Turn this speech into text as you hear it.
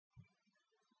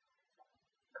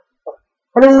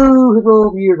Hello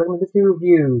viewers, welcome to Mr.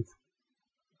 Reviews.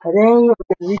 Today we're going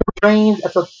to read Vrains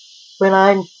episode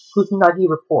 29, Kusanagi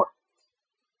Report.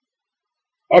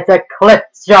 It's a clip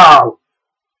show!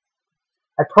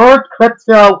 A third clip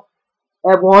show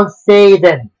in one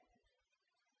season.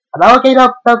 And I'll get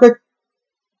up about this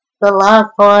the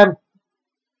last time,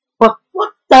 but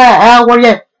what the hell were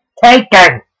you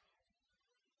taking?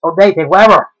 Or making,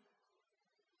 whatever.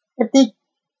 If they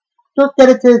just get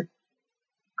it to,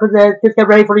 because just get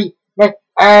ready for the next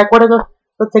arc, what is it?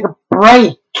 Let's take a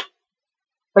break.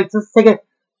 Like, just take a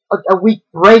week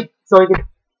break so I can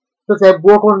just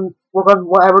work on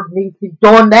whatever needs to be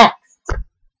done next.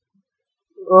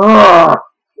 Oh,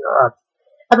 God.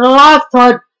 And the last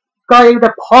time, God even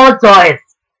apologized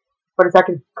for the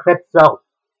second clip, so.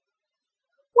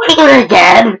 What are you doing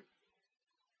again?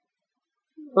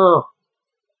 Oh.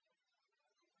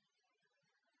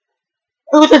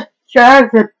 Who's in charge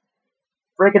of the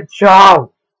freaking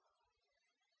show?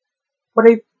 Were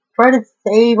they trying to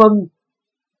save on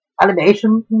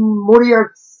animation money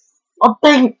or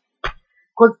something?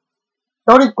 Because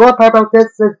the only good part about this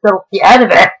is the end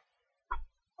of it.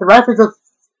 The rest is just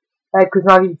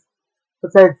Kusanagi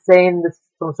saying this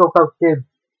some sort of the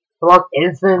lost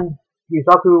innocent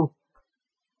Yusaku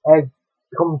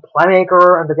become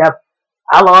playmaker and they have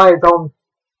allies on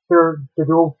the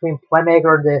duel between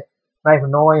playmaker and the knife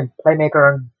and Noi and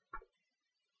playmaker and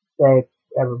the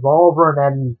revolver, and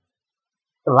then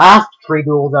the last three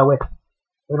duels are with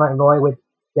the knife and Noi with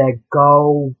the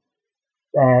Go,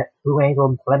 Blue Angel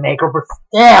and playmaker, but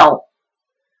still.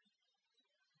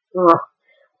 Ugh.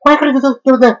 Why couldn't you just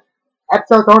do the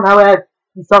episodes on how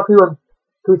Yusaku and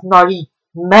Kusanagi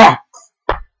met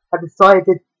and decided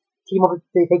to team up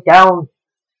to take down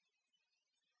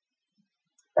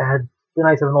the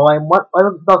Knights of Noi? And what I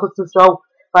don't know to show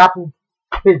what happened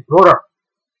to his brother.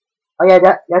 Oh yeah,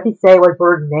 you have to say what his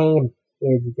brother's name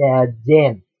is,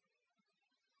 Jin.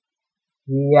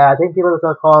 Yeah, I think people are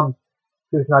gonna call him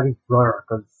Kusanagi's brother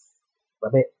because a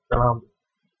bit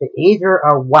the easier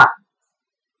or what.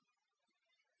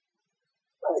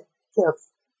 But just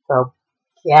so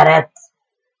get it.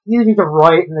 You need to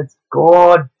write and it's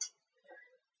good.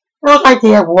 What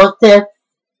idea was this?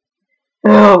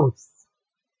 Whose?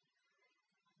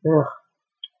 Ugh.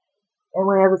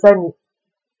 Anyway, as I said,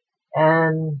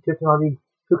 and Kusanagi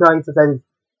said his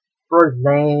brother's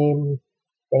name,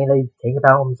 saying that he'd think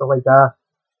about him and stuff like that.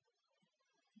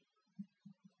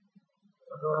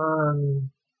 And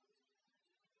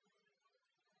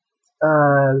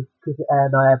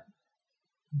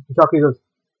Yusaku goes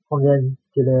comes in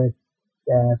to the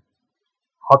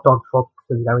hot dog truck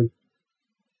because he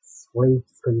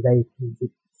sleeps because he's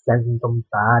sensing something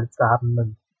bad is gonna happen,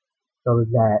 and so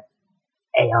there's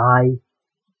AI.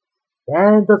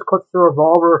 Then just cuts the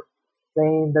revolver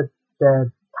saying that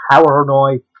the power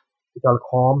noise is gonna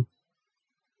come.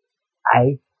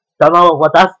 I don't know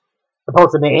what that's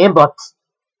supposed to mean, but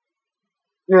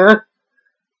yeah.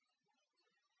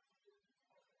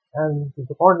 And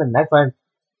before the next time,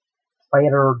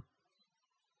 later,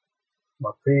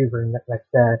 or preview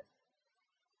next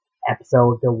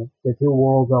episode, the two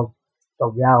worlds of the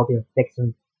reality and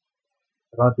fiction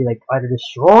are going to be like either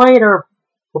destroyed or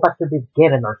go back to the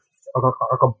beginning or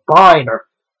combine or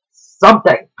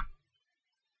something.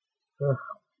 Ugh,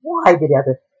 why did you have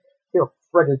to do a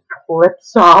friggin'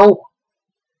 Calypso?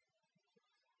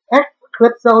 And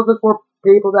Calypso is for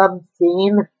people that haven't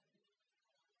seen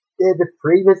the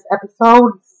previous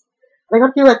episodes. Are they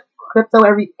going to do a Calypso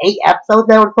every 8 episodes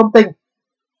now or something?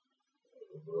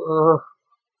 Ugh.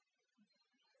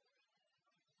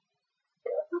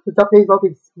 The Japanese will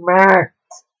be smart.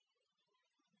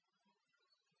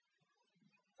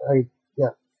 I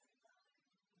just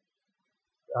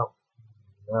don't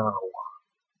know.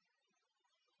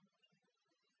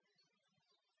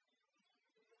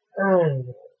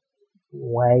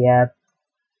 Anyway,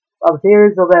 the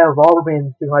series of Revolver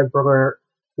being Tsunagi's brother,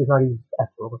 Tsunagi's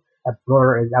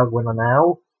brother is out window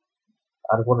now.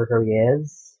 I just wonder who he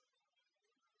is.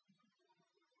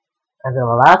 And then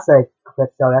the last clip,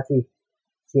 so I actually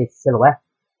see his silhouette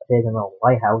appears in a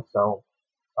lighthouse, so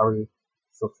already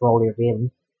so slowly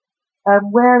revealing.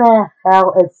 And where the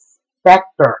hell is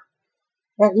Spectre?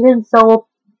 And he didn't show up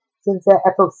since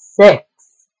episode 6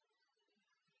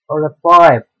 or the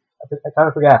 5. I kind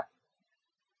of forget.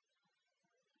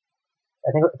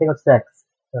 I think it was 6.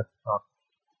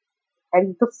 And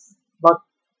he just not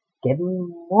getting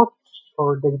much,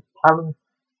 or they plan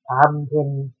having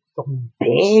him something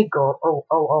big,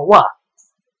 or what?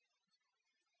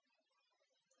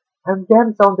 And then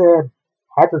it's on the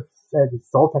head of the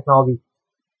soul technology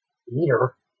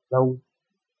leader. So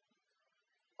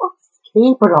what's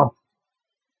keeping them.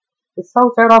 It's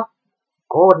so started off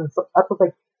good, and so, that's what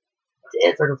like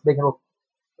this are just making up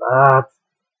bad.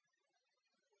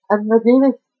 And the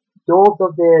remake dubbed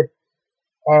of the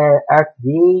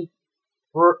RTD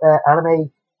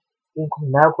anime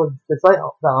income now because the site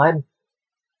that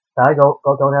I go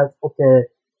down now up to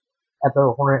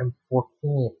episode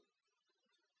 114.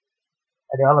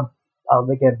 Are they on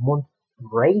like a month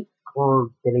break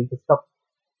or did they just stop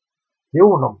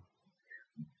doing them?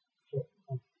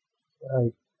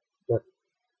 I just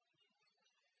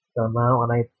don't know.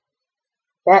 And I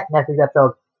bet next week's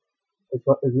episode is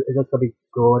just gonna be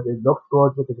good. It looks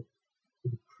good with the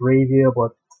preview,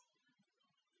 but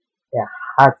yeah, it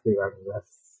has to be better than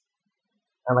this.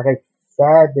 And like I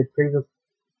said, the previous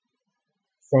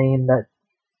saying that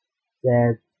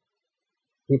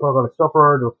people are gonna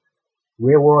suffer, the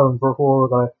real world and virtual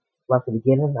world are gonna left the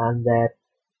beginning, and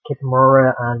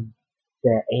Kitamura and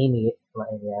Amy, not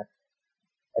Amy,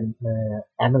 and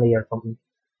Emily or something,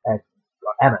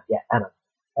 Emma,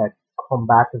 uh, come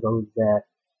back as those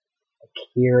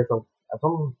Kiers of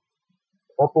some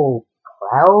purple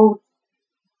cloud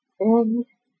thing.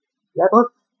 That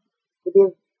looks to be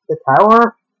the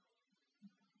tower.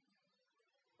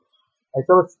 I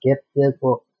sort of skipped this,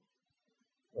 but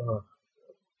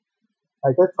I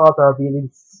just thought there would be at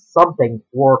least something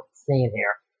worth seeing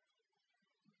here,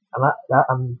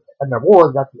 and there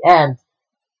was at the end,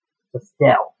 but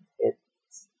still,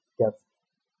 it's just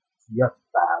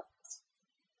bad.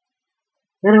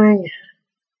 Anyway,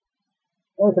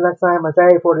 until next time, I'm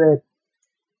sorry for the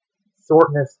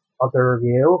shortness of the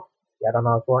review. Yeah, I don't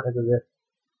know if shortness is a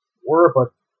word,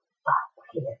 but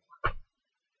yeah.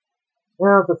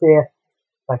 Well, to see you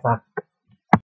next time.